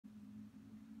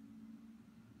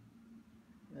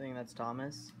I think that's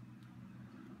Thomas.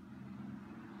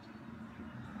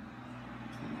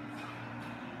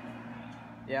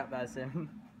 Yeah, that's him.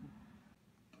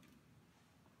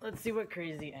 Let's see what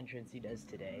crazy entrance he does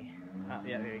today. Oh,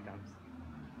 yeah, here he comes.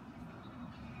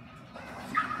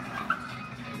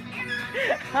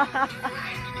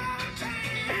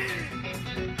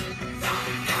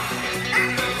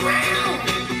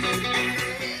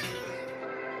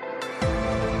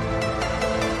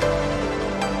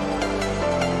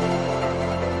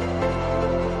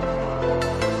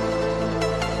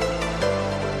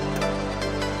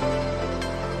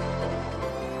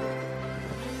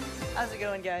 How's it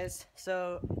going, guys?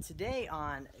 So today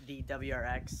on the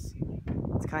WRX,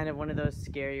 it's kind of one of those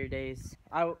scarier days.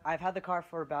 I've had the car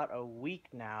for about a week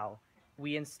now.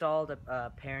 We installed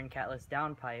a parent catless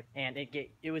downpipe, and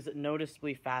it was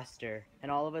noticeably faster.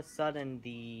 And all of a sudden,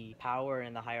 the power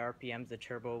and the high RPMs, the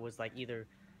turbo was like either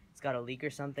it's got a leak or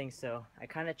something. So I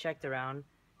kind of checked around.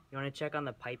 You want to check on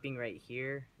the piping right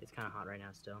here. It's kind of hot right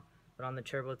now still, but on the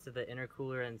turbo to the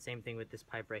intercooler, and same thing with this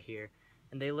pipe right here.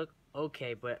 And they look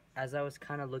okay, but as I was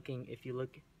kind of looking, if you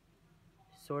look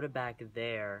sort of back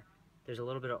there, there's a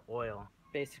little bit of oil.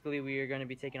 Basically, we are going to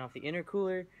be taking off the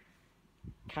intercooler.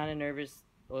 Kind of nervous.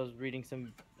 I was reading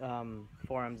some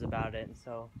forums about it, and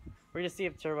so we're going to see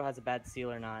if turbo has a bad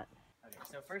seal or not. Okay,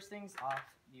 so first things off,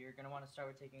 you're going to want to start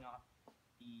with taking off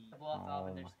the blow-off valve,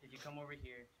 and if you come over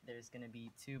here, there's going to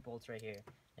be 2 bolts right here,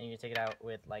 and you're going to take it out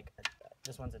with like,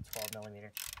 this one's a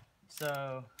 12mm.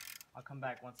 So I'll come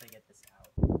back once I get this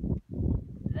out.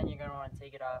 Then you're going to want to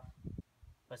take it off.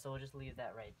 But so we'll just leave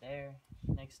that right there.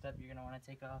 Next step, you're going to want to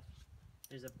take off.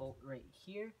 There's a bolt right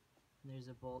here. There's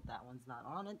a bolt. That one's not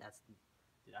on it.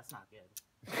 Dude, that's not good.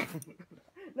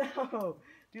 No!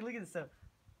 Dude, look at this stuff.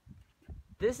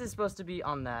 This is supposed to be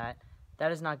on that.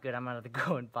 That is not good. I'm going to have to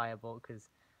go and buy a bolt because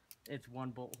it's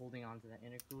one bolt holding onto the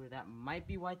intercooler. That might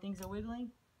be why things are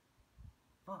wiggling.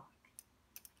 Fuck.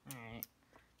 Alright.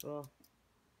 Well,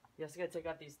 you also got to take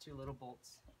out these 2 little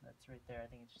bolts. That's right there. I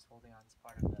think it's just holding on to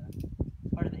part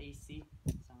of the AC.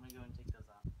 So I'm gonna go and take those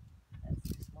off. That's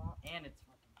too small, and it's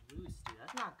fucking loose, dude.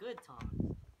 That's not good,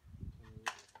 Thomas.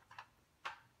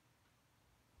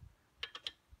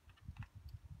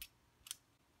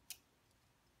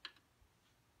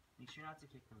 Make sure not to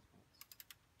kick those bolts,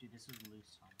 dude. This was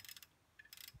loose, Thomas,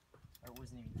 or it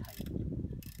wasn't even tight.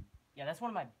 Yeah, that's one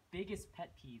of my biggest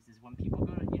pet peeves is when people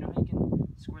go to, you know how you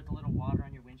can squirt the little water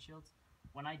on your windshields?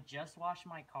 When I just wash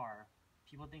my car,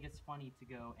 people think it's funny to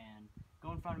go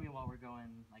in front of me while we're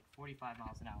going like 45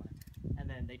 miles an hour, and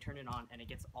then they turn it on and it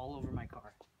gets all over my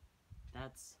car.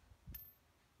 That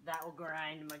will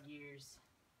grind my gears.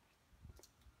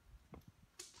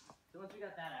 So once we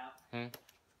got that out,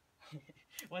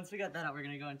 once we got that out, we're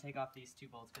gonna go and take off these 2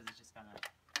 bolts because it's just gonna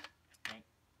stink.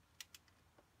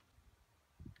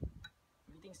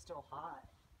 Everything's still hot,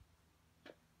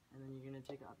 and then you're gonna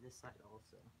take off this side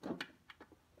also.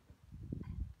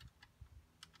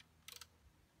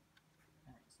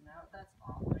 Now that's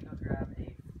off, I'm going to go grab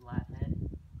a flathead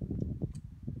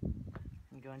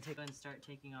and go and start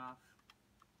taking off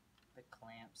the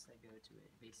clamps that go to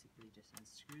it. Basically just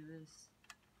unscrew this,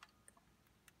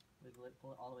 wiggle it,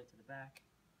 pull it all the way to the back.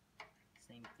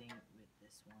 Same thing with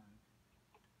this one.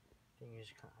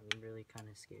 I'm really kind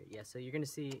of scared. Yeah, so you're going to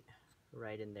see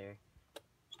right in there,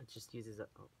 it just uses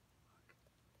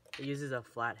it uses a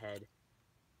flathead,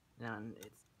 and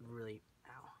it's really,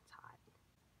 ow, it's hot.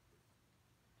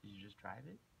 Did you just drive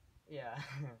it? Yeah.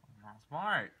 Not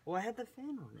smart. Well, I had the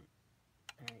fan on it.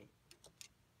 Alright.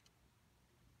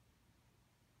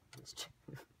 Let's check.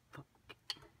 Fuck.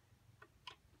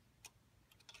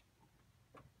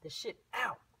 This shit.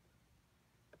 Ow!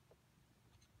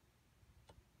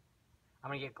 I'm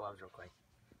gonna get gloves real quick.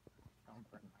 Don't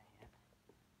burn my hand.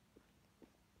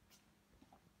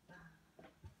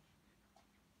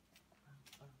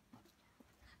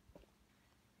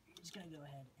 You're just gonna go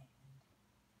ahead and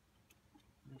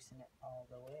loosen it all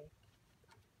the way.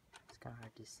 It's kind of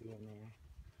hard to see in there.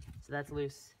 So that's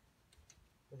loose.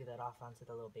 We'll get that off onto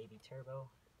the little baby turbo.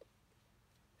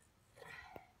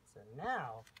 So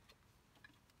now,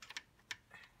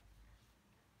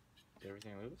 Is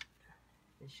everything loose?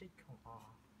 this should come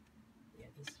off. Yeah,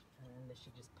 and then this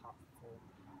should just pop full.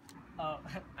 Oh,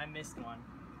 I missed one.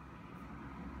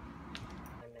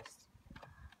 I missed.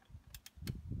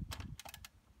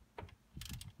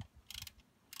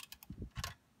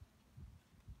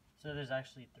 So there's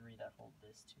actually 3 that hold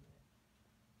this to it.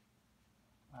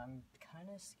 I'm kind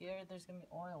of scared there's going to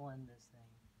be oil in this thing.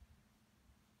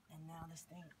 And now this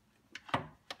thing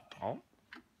Oh?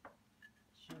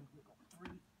 should wiggle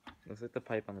free. Looks like the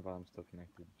pipe on the bottom's still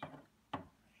connected.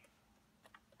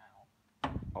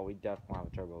 Oh, we definitely have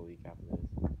a turbo leak after this.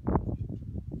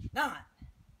 Not.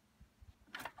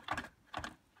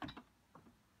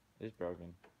 It's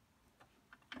broken.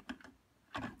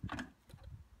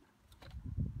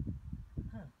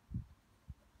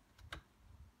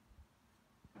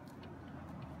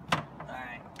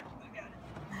 Alright, we got it.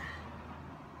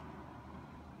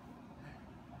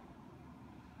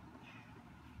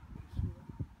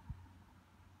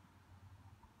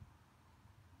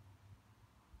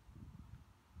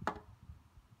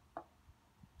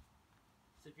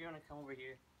 So if you want to come over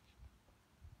here,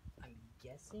 I'm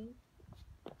guessing.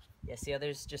 Yeah, see how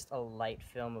there's just a light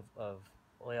film of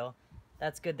oil?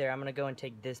 That's good there. I'm going to go and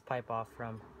take this pipe off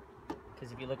from,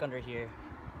 because if you look under here,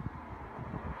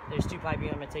 there's two piping.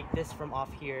 I'm going to take this from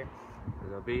off here.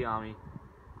 There's a bee on me.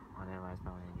 Oh, never mind. It's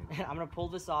my engine. I'm going to pull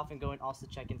this off and go and also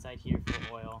check inside here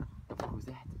for oil. Who's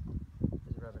that?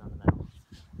 There's rubbing on the metal.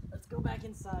 Let's go back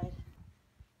inside.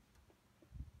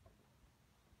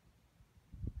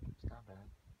 It's not bad.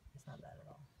 It's not bad at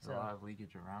all. There's a lot of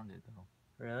leakage around it, though.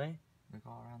 Really? Look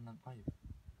all around the pipe.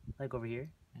 Like over here?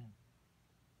 Yeah.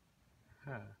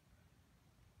 Huh.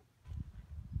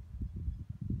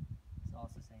 It's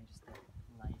also saying just the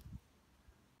light.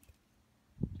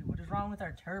 Dude, what is wrong with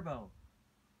our turbo?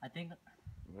 I think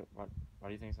What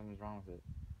do you think something's wrong with it?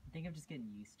 I'm just getting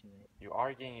used to it. You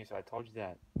are getting used to it. I told you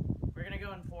that. We're gonna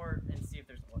go in forward and see if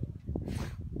there's oil.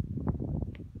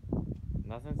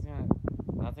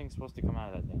 Nothing's supposed to come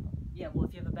out of that thing. Yeah, well,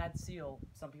 if you have a bad seal,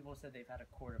 some people said they've had a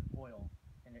quart of oil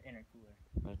in their intercooler.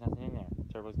 There's nothing in there.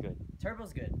 Turbo's good.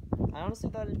 Turbo's good. I honestly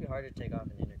thought it'd be hard to take off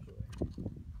an intercooler.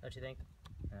 Don't you think?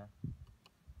 Yeah.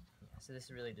 Yeah, so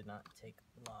this really did not take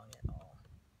long at all.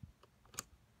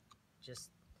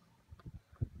 Just,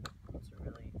 it's a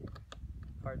really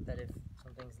part that if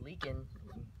something's leaking,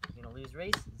 you're gonna lose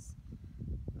races.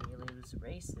 When you lose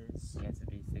races, Yeah, it's a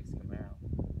V6 Camaro.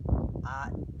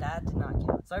 that did not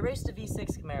count. So I raced a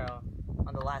V6 Camaro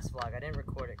on the last vlog. I didn't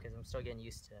record it because I'm still getting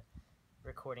used to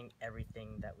recording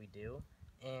everything that we do.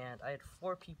 And I had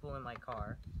 4 people in my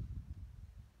car,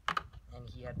 and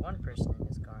he had 1 person in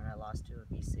his car, and I lost to a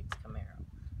V6 Camaro.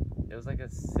 It was like a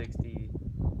 60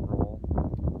 roll.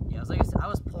 Yeah, I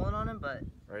was pulling on him, but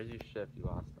Where's your shift? You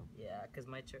lost them. yeah, because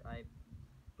I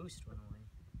boost went away.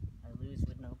 I lose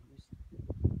with no boost.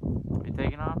 Are you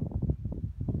taking off?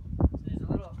 So there's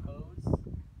a little hose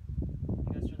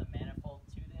that goes from the manifold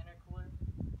to the intercooler.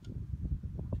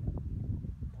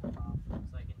 Pull it off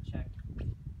so I can check.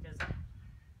 Because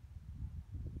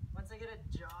once I get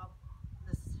a job,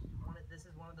 this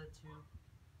is one of the 2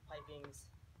 pipings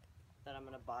that I'm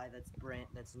gonna buy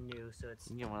that's new. So it's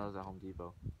You can get one of those at Home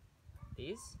Depot.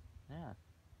 these. Yeah.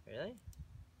 Really?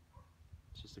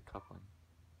 It's just a coupling,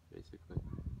 basically.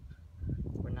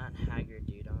 We're not haggard,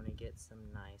 dude. I want to get some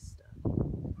nice stuff.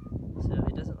 So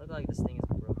it doesn't look like this thing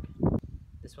is broken.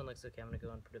 This one looks okay. I'm gonna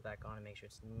go and put it back on and make sure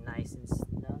it's nice and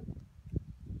snug.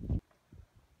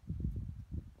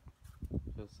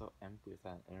 It feels so empty with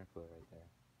that intercooler right there.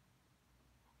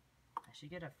 I should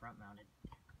get a front-mounted.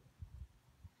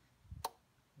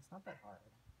 It's not that hard.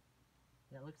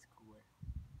 That looks cooler.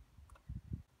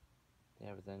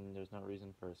 Yeah, but then there's no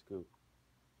reason for a scoop.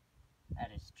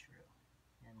 That is true.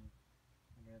 And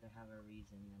I'd rather have a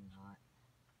reason than not.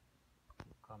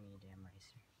 Call me a damn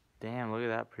racer. Damn, look at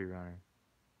that pre-runner.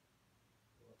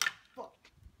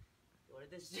 Fuck! What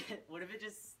if it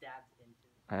just stabbed into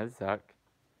it? That'd suck.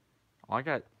 Oh, I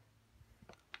got...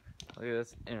 Look at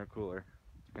this intercooler.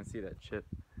 You can see that chip.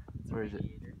 Where is it?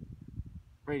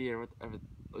 Radiator, whatever.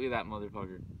 Look at that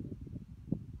motherfucker.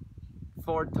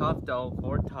 Ford tough though,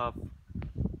 Ford tough.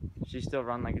 She still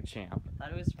run like a champ. I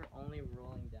thought it was for only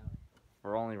rolling down.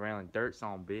 We're only railing dirt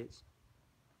on, bitch.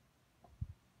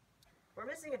 We're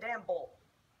missing a damn bolt.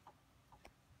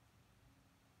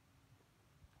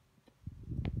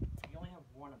 You only have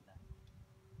 1 of them.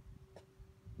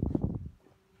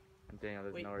 Daniel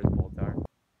doesn't Wait. know where his bolts are.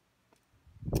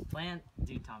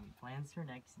 Dude, Tommy, plans for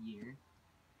next year.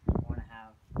 I want to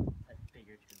have a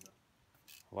bigger turbo.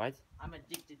 What? I'm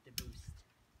addicted to boost.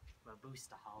 I'm a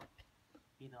boostaholic.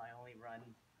 Even though I only run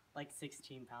like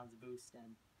 16 pounds of boost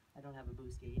and I don't have a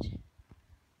boost gauge.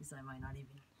 Guess I might not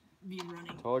even be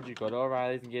running. Told you, go to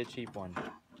O'Reilly's and get a cheap one.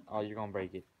 Oh, you're gonna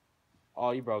break it. Oh,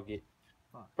 you broke it.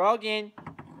 Fuck. Broken!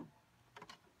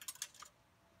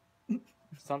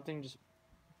 Something just...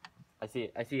 I see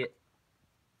it, I see it.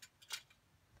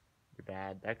 You're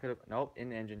bad. That could've... Nope, in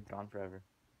the engine. Gone forever.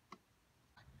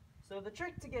 So the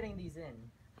trick to getting these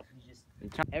in, you just...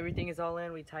 Everything is all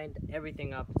in. We tightened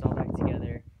everything up. It's all back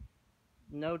together.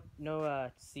 No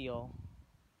seal.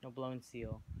 No blown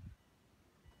seal.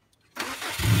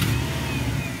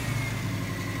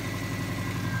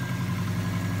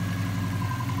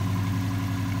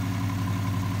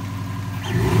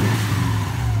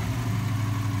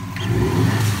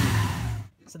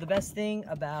 So the best thing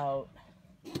about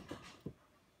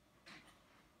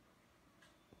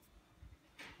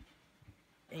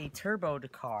a turbo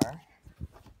car,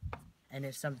 and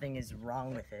if something is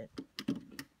wrong with it,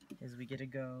 is we get to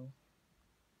go.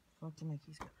 Fuck did my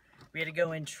keys go? We had to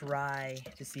go and try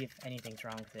to see if anything's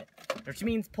wrong with it, which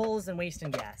means pulls and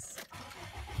wasting gas.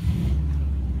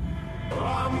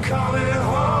 I'm coming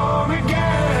home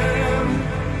again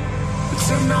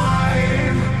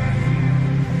tonight,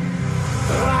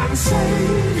 and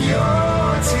save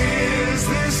your tears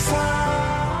this time.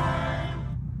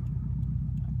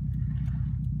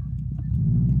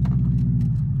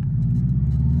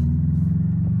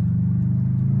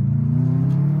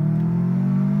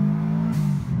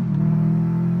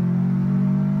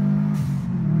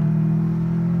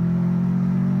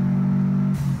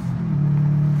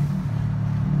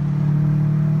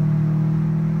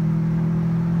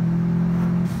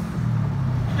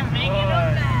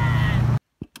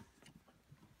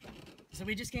 So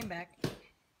we just came back.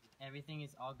 Everything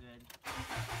is all good.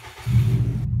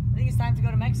 I think it's time to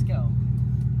go to Mexico.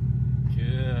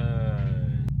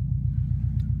 Good.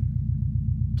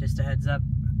 Just a heads up,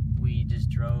 we just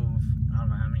drove, I don't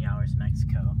know how many hours to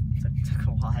Mexico. It took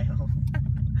a while.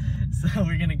 So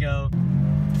we're gonna go.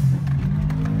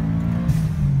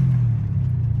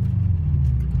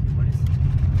 What is it?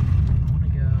 I wanna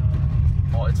go.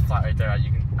 Oh, it's flat right there. I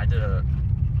did a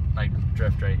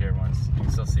drift right here once. You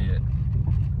can still see it.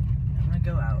 I wanna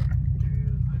go out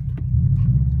through.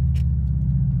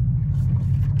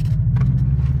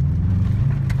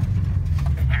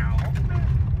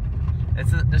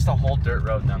 It's just a whole dirt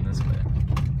road down this way.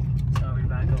 So are we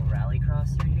about to go rally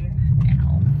cross through here?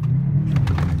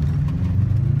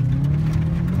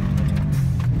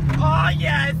 Oh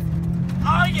yes!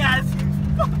 Oh yes!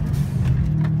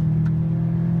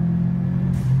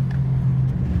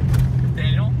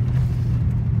 Daniel?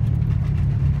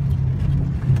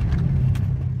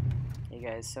 Hey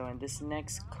guys, so in this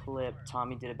next clip,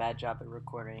 Tommy did a bad job at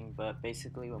recording, but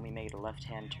basically when we made a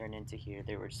left-hand turn into here,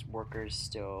 there were workers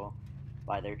still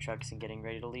by their trucks and getting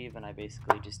ready to leave, and I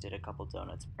basically just did a couple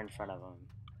donuts in front of them.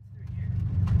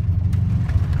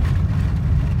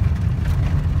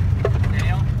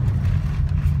 Daniel?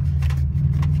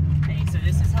 Hey, so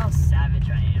this is how savage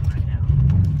I am right now.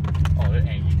 Oh, they're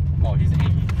angry. Oh, he's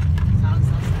angry. Sounds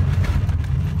so savage.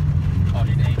 Oh,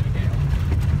 he's angry, Daniel.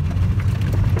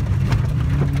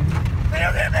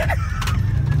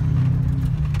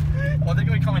 Oh, they're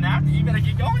gonna be coming after you. You better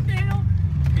get going, Daniel.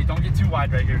 Okay, don't get too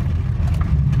wide right here.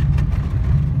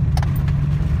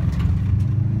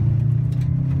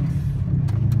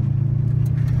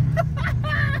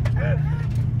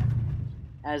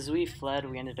 As we fled,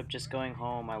 we ended up just going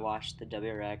home. I washed the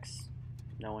WRX.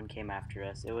 No one came after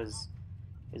us. It was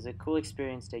a cool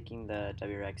experience taking the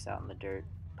WRX out in the dirt.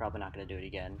 Probably not going to do it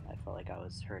again. I felt like I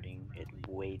was hurting it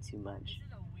way too much.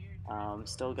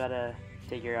 Still gotta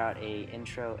figure out a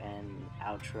intro and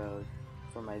outro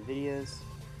for my videos.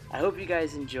 I hope you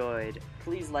guys enjoyed.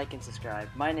 Please like and subscribe.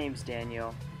 My name's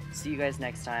Daniel. See you guys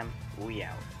next time. We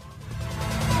out.